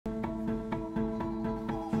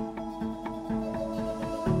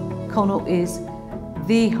Connaught is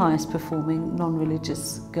the highest performing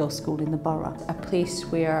non-religious girls' school in the borough. A place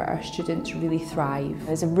where our students really thrive.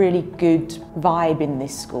 There's a really good vibe in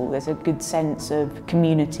this school. There's a good sense of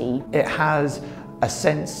community. It has a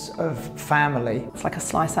sense of family. It's like a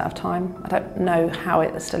slice out of time. I don't know how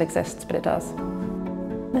it still exists, but it does.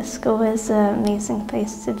 The school is an amazing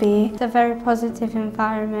place to be. It's a very positive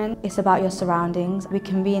environment. It's about your surroundings. We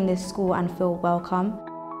can be in this school and feel welcome.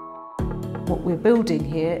 What we're building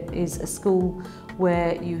here is a school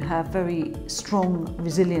where you have very strong,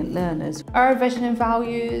 resilient learners. Our vision and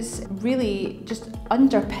values really just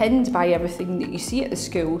underpinned by everything that you see at the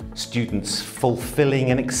school. Students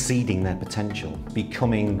fulfilling and exceeding their potential,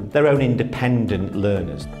 becoming their own independent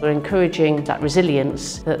learners. We're encouraging that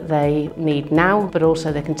resilience that they need now, but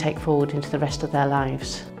also they can take forward into the rest of their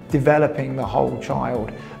lives. Developing the whole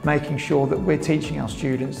child, making sure that we're teaching our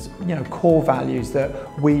students, core values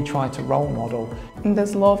that we try to role model. And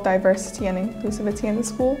there's a lot of diversity and inclusivity in the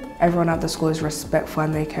school. Everyone at the school is respectful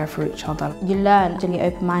and they care for each other. You learn to be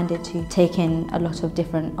open-minded to take in a lot of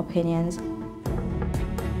different opinions.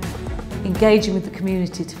 Engaging with the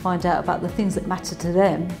community to find out about the things that matter to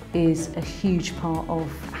them is a huge part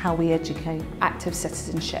of how we educate. Active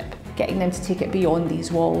citizenship, getting them to take it beyond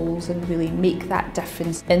these walls and really make that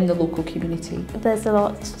difference in the local community. There's a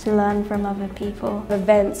lot to learn from other people.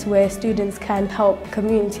 Events where students can help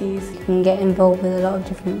communities. You can get involved with a lot of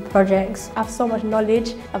different projects. I have so much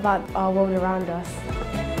knowledge about our world around us.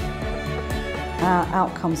 Our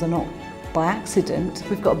outcomes are not by accident.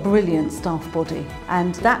 We've got a brilliant staff body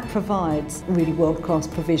and that provides really world-class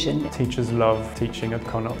provision. Teachers love teaching at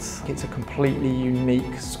Connaught. It's a completely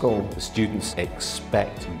unique school. The students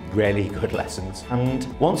expect really good lessons, and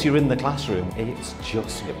once you're in the classroom, it's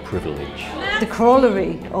just a privilege. The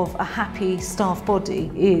corollary of a happy staff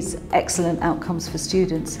body is excellent outcomes for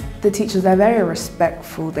students. The teachers are very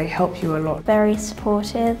respectful, they help you a lot. Very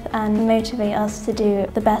supportive and motivate us to do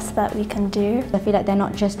the best that we can do. I feel like they're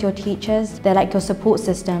not just your teachers, they're like your support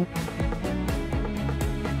system.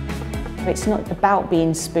 It's not about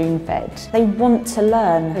being spoon-fed. They want to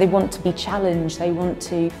learn, they want to be challenged, they want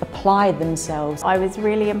to apply themselves. I was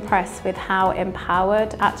really impressed with how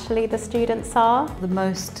empowered actually the students are. The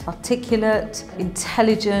most articulate,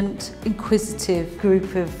 intelligent, inquisitive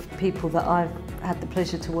group of people that I've had the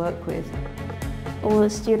pleasure to work with. All the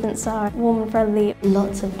students are warm and friendly.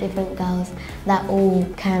 Lots of different girls that all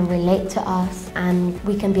can relate to us and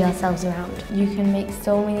we can be ourselves around. You can make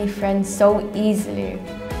so many friends so easily.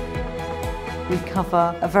 We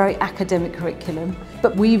cover a very academic curriculum,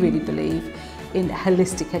 but we really believe in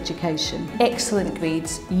holistic education. Excellent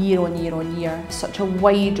grades year on year on year. Such a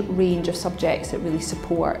wide range of subjects that really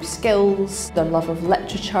support skills, their love of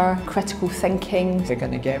literature, critical thinking. They're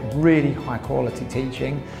going to get really high quality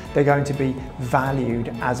teaching. They're going to be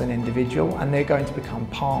valued as an individual and they're going to become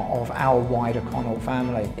part of our wider Connaught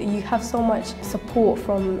family. You have so much support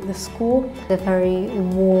from the school. It's a very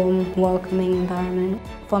warm, welcoming environment.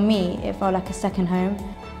 For me, it felt like a second home.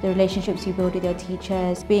 The relationships you build with your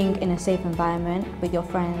teachers, being in a safe environment with your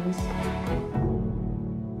friends.